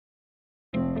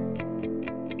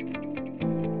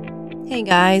Hey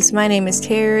guys, my name is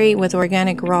Terry with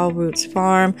Organic Raw Roots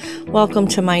Farm. Welcome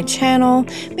to my channel.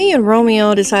 Me and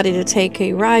Romeo decided to take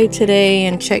a ride today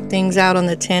and check things out on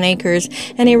the 10 acres,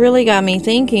 and it really got me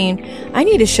thinking, I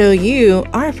need to show you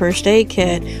our first aid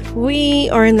kit. We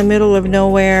are in the middle of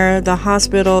nowhere. The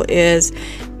hospital is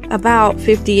about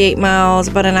 58 miles,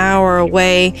 about an hour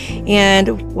away,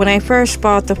 and when I first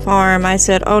bought the farm, I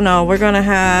said, oh no, we're gonna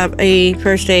have a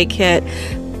first aid kit.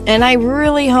 And I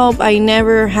really hope I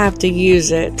never have to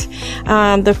use it.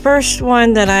 The first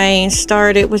one that I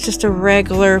started was just a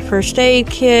regular first aid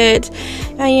kit,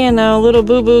 little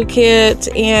boo-boo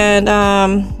kit, and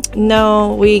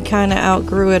no, we kind of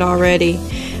outgrew it already.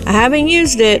 I haven't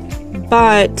used it,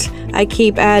 but I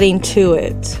keep adding to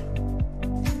it.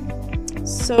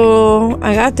 So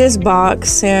I got this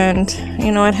box, and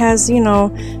it has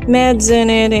meds in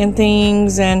it and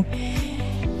things, and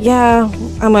yeah,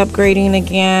 I'm upgrading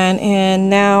again,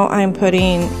 and now I'm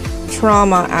putting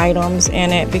trauma items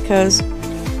in it because,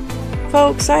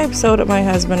 folks, I've sold it my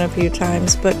husband a few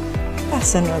times, but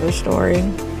that's another story.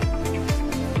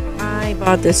 I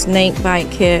bought the snake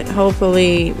bite kit.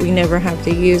 Hopefully we never have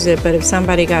to use it, but if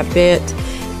somebody got bit,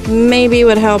 maybe it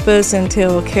would help us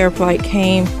until care flight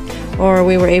came or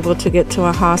we were able to get to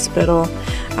a hospital.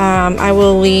 I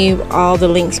will leave all the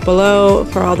links below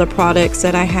for all the products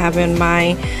that I have in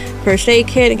my first aid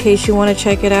kit in case you want to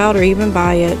check it out or even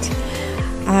buy it.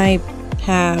 I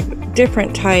have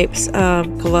different types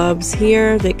of gloves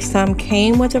here. That some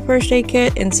came with a first aid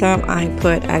kit and some I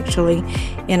put actually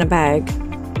in a bag.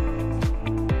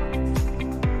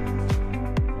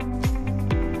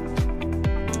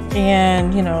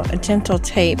 And a gentle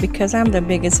tape, because I'm the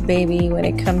biggest baby when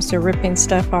it comes to ripping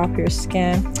stuff off your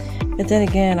skin. But then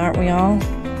again, aren't we all?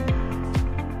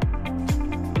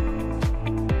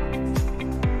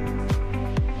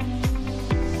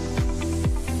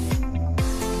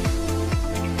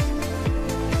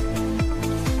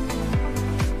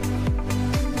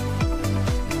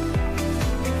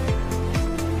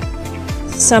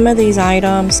 Some of these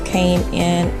items came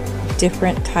in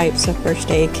different types of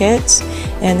first aid kits,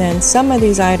 and then some of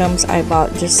these items I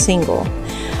bought just single.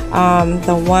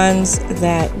 The ones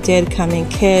that did come in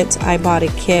kits, I bought a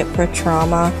kit for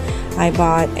trauma, I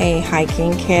bought a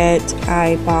hiking kit,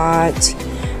 I bought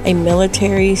a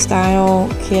military style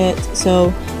kit,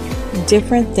 so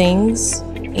different things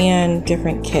in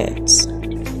different kits.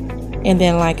 And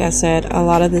then, like I said, a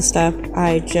lot of this stuff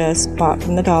I just bought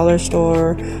from the dollar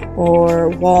store or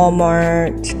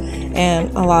Walmart, and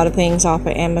a lot of things off of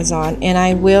Amazon. And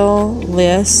I will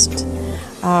list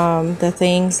the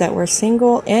things that were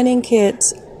single and in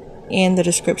kits in the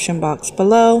description box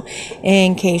below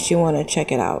in case you want to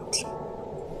check it out.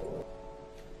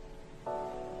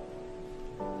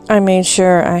 I made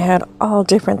sure I had all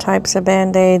different types of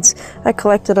band-aids. I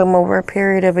collected them over a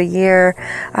period of a year.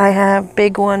 I have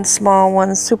big ones, small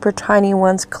ones, super tiny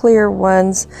ones, clear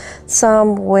ones,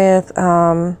 some with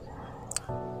a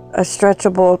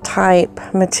stretchable type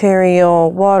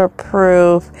material,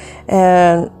 waterproof,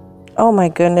 and oh my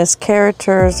goodness,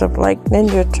 characters of like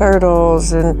Ninja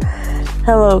Turtles and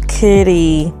Hello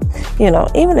Kitty.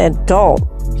 Even adult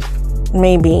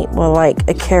maybe will like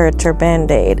a character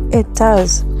band-aid. It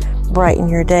does brighten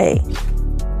your day.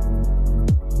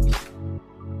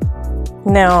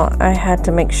 Now I had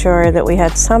to make sure that we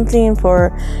had something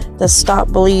for the stop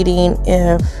bleeding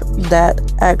if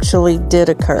that actually did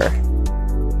occur.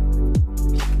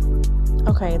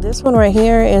 Okay, this one right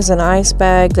here is an ice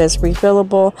bag that's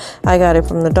refillable. I got it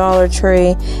from the Dollar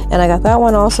Tree, and I got that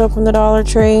one also from the Dollar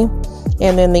Tree.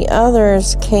 And then the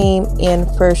others came in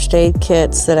first aid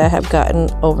kits that I have gotten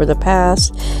over the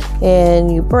past.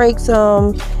 And you break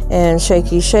them and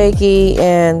shaky,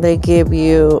 and they give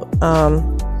you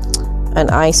an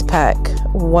ice pack,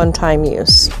 one-time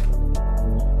use.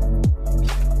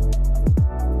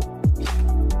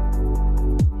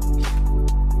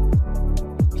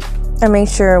 I made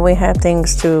sure we had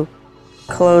things to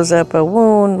close up a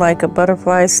wound, like a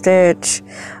butterfly stitch.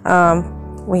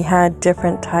 We had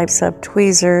different types of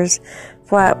tweezers,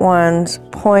 flat ones,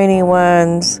 pointy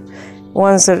ones,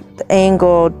 ones that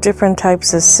angle, different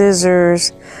types of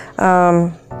scissors,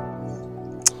 a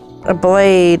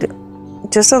blade,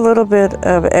 just a little bit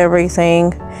of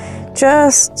everything,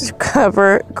 just to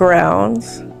cover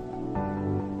grounds.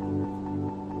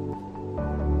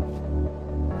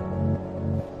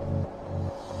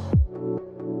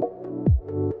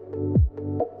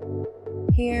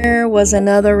 Here was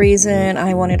another reason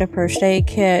I wanted a first aid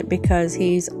kit, because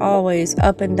he's always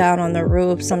up and down on the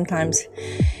roof. Sometimes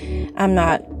I'm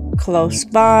not close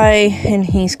by and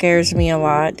he scares me a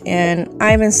lot. And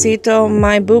Ivancito,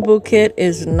 my boo-boo kit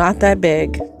is not that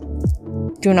big.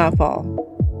 Do not fall.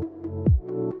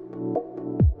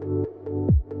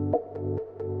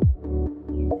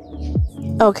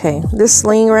 Okay, this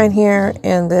sling right here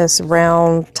and this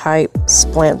round type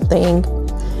splint thing,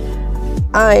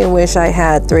 I wish I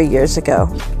had 3 years ago.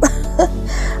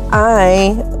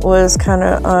 I was kind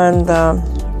of on the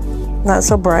not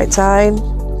so bright side,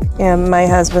 and my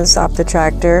husband stopped the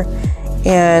tractor,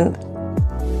 and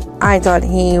I thought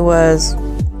he was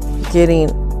getting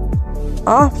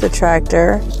off the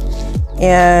tractor,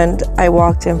 and I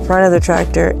walked in front of the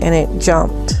tractor and it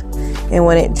jumped. And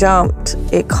when it jumped,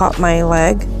 it caught my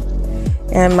leg,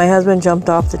 and my husband jumped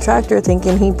off the tractor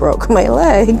thinking he broke my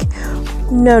leg.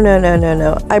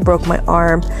 No. I broke my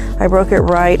arm. I broke it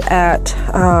right at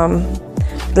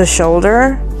the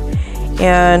shoulder,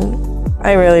 and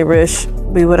I really wish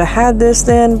we would have had this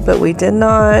then, but we did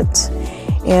not.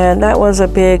 And that was a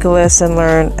big lesson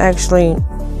learned. Actually,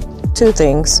 2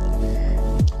 things.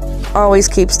 Always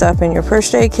keep stuff in your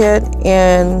first aid kit,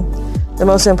 and the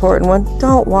most important one,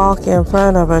 don't walk in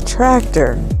front of a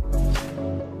tractor.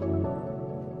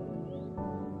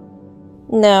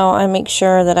 Now I make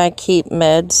sure that I keep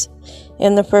meds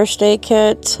in the first aid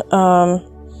kit.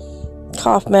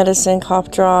 Cough medicine, cough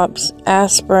drops,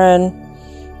 aspirin,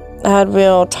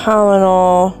 Advil,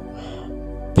 Tylenol,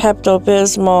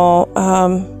 Pepto-Bismol.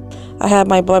 I have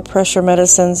my blood pressure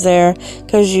medicines there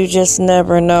because you just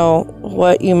never know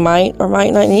what you might or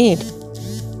might not need.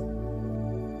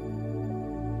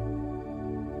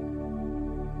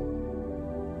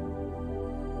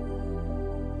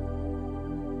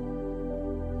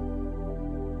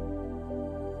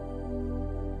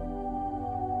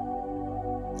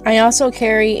 I also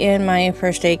carry in my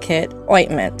first aid kit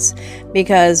ointments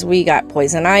because we got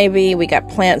poison ivy, we got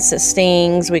plants that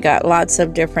stings, we got lots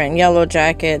of different yellow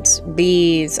jackets,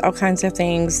 bees, all kinds of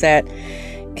things that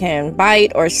can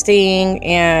bite or sting.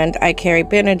 And I carry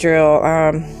Benadryl,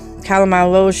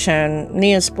 calamine lotion,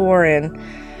 Neosporin,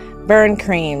 burn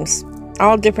creams,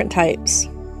 all different types.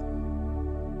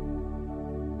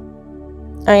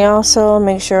 I also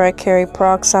make sure I carry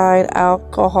peroxide,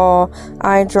 alcohol,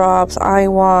 eye drops, eye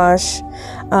wash,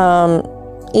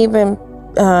 even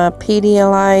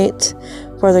Pedialyte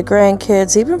for the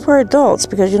grandkids, even for adults,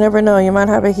 because you never know, you might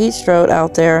have a heat stroke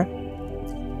out there.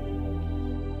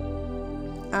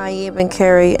 I even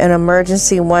carry an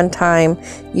emergency one-time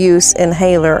use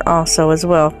inhaler also as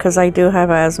well, because I do have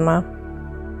asthma.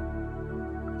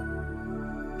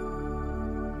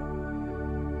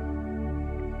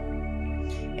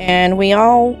 And we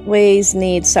always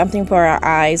need something for our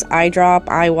eyes. Eye drop,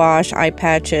 eye wash, eye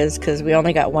patches, because we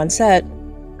only got one set.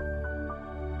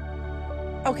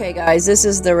 Okay guys, this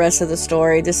is the rest of the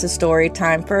story. This is story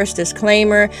time. First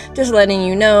disclaimer, just letting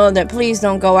you know that please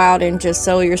don't go out and just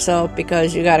sew yourself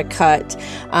because you got a cut.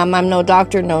 I'm no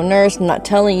doctor, no nurse. I'm not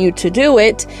telling you to do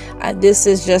it. This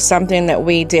is just something that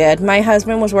we did. My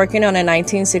husband was working on a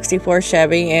 1964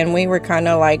 Chevy, and we were kind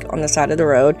of like on the side of the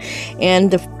road,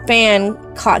 and the fan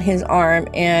caught his arm,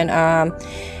 and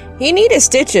he needed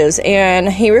stitches,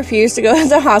 and he refused to go to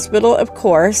the hospital, of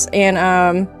course.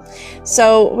 And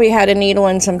so we had a needle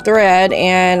and some thread,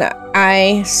 and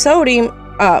I sewed him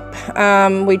up.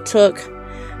 We took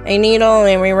a needle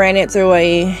and we ran it through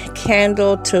a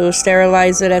candle to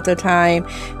sterilize it at the time.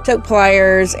 Took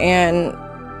pliers and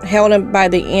held him by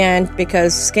the end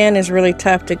because skin is really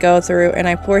tough to go through, and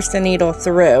I forced the needle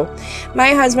through.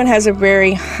 My husband has a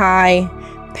very high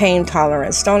pain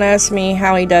tolerance. Don't ask me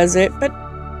how he does it, but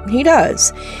he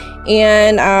does.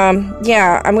 And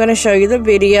yeah, I'm going to show you the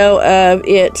video of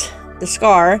it, the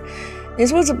scar.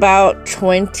 This was about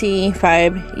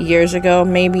 25 years ago,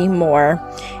 maybe more.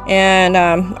 And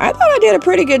I thought I did a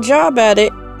pretty good job at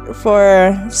it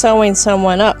for sewing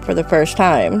someone up for the first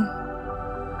time.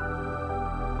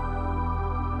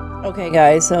 Okay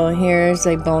guys, so here's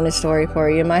a bonus story for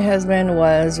you. My husband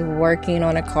was working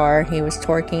on a car. He was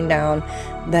torquing down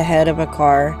the head of a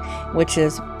car, which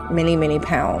is many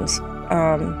pounds.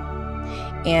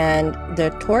 And the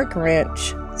torque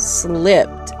wrench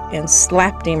slipped and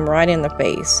slapped him right in the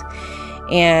face.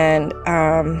 And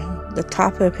the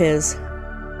top of his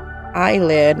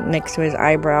eyelid next to his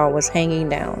eyebrow was hanging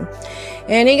down.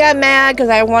 And he got mad because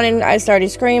I started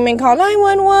screaming, call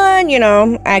 911, you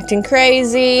know, acting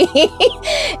crazy.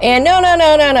 And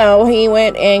no. He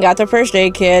went and got the first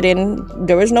aid kit, and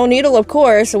there was no needle, of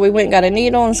course. So we went and got a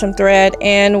needle and some thread,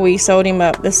 and we sewed him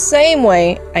up the same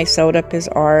way I sewed up his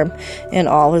arm, and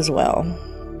all is well.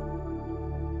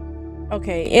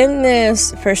 Okay, in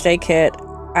this first aid kit,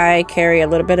 I carry a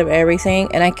little bit of everything,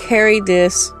 and I carry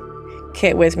this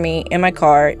kit with me in my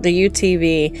car, the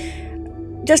UTV,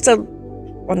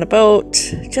 on the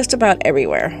boat, just about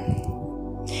everywhere.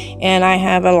 and I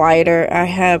have a lighter. I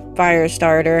have fire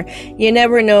starter. You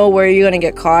never know where you're going to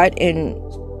get caught, and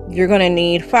you're going to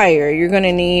need fire. You're going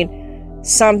to need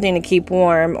something to keep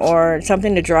warm or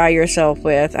something to dry yourself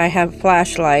with. I have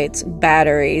flashlights,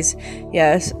 batteries.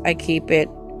 Yes, I keep it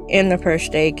in the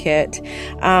first aid kit.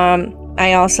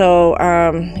 I also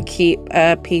keep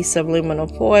a piece of aluminum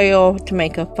foil to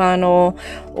make a funnel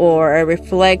or a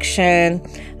reflection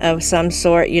of some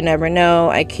sort. You never know.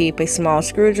 I keep a small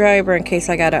screwdriver in case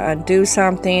I got to undo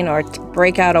something or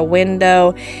break out a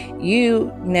window.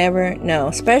 You never know,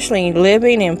 especially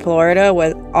living in Florida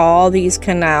with all these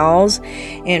canals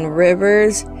and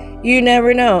rivers. You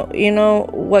never know,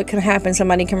 what can happen.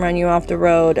 Somebody can run you off the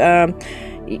road.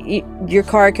 Your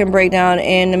car can break down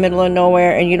in the middle of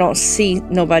nowhere and you don't see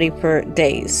nobody for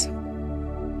days.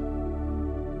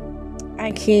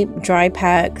 I keep dry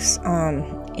packs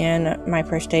in my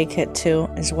first aid kit too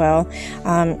as well.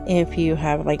 If you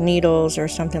have like needles or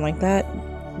something like that,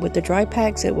 with the dry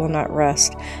packs it will not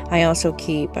rust. I also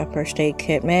keep a first aid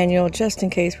kit manual just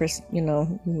in case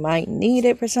you might need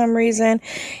it for some reason.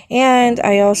 And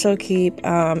I also keep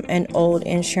an old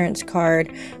insurance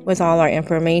card with all our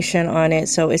information on it,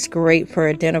 so it's great for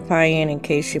identifying in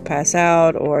case you pass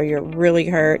out or you're really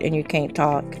hurt and you can't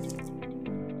talk.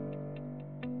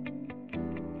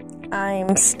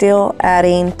 I'm still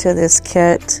adding to this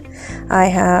kit. I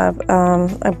have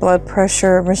a blood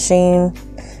pressure machine.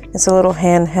 It's a little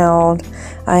handheld.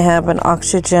 I have an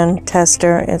oxygen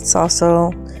tester. It's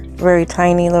also very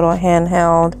tiny little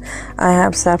handheld. I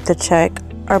have stuff to check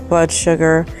our blood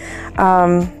sugar.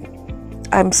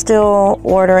 I'm still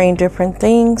ordering different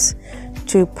things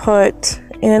to put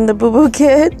in the boo-boo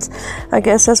kit. I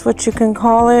guess that's what you can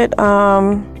call it.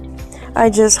 I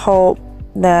just hope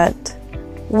that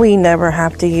we never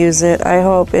have to use it. I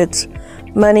hope it's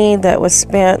money that was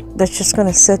spent that's just going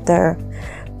to sit there.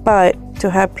 But to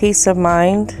have peace of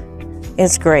mind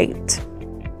is great.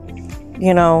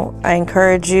 I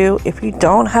encourage you, if you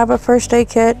don't have a first aid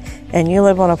kit and you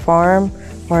live on a farm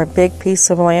or a big piece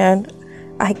of land,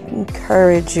 I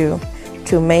encourage you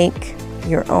to make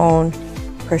your own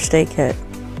first aid kit.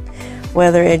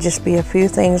 Whether it just be a few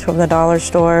things from the dollar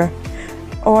store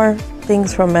or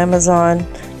things from Amazon,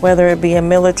 whether it be a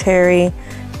military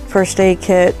first aid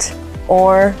kit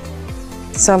or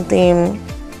something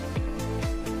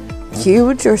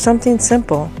huge or something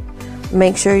simple.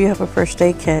 Make sure you have a first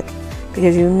aid kit,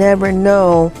 because you never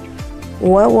know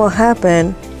what will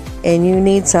happen and you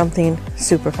need something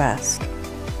super fast.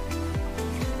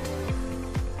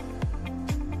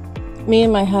 Me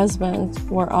and my husband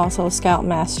were also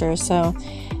scoutmasters, so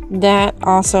that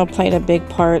also played a big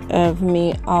part of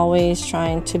me always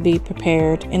trying to be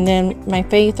prepared. And then my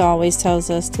faith always tells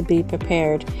us to be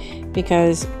prepared,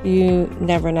 because you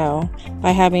never know.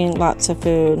 By having lots of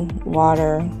food,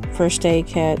 water, first aid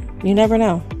kit, you never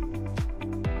know.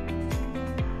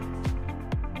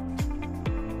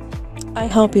 I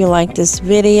hope you like this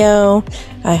video.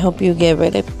 I hope you give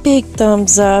it a big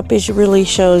thumbs up. It really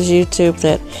shows YouTube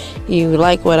that you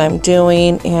like what I'm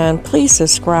doing. And please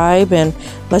subscribe and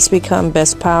let's become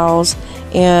best pals.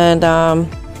 And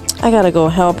I gotta go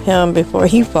help him before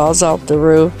he falls off the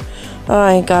roof.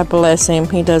 God bless him.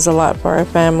 He does a lot for our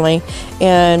family.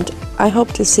 And I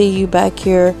hope to see you back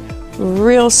here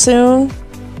real soon.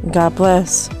 God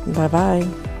bless. Bye-bye.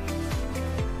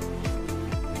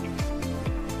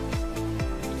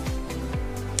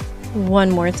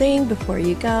 One more thing before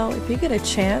you go. If you get a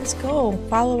chance, go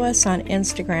follow us on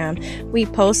Instagram. We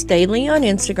post daily on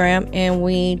Instagram and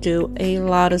we do a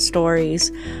lot of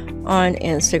stories on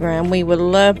Instagram. We would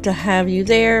love to have you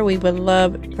there. We would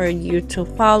love for you to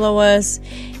follow us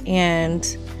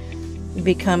and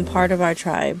become part of our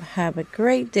tribe. Have a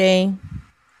great day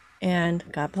and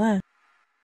God bless.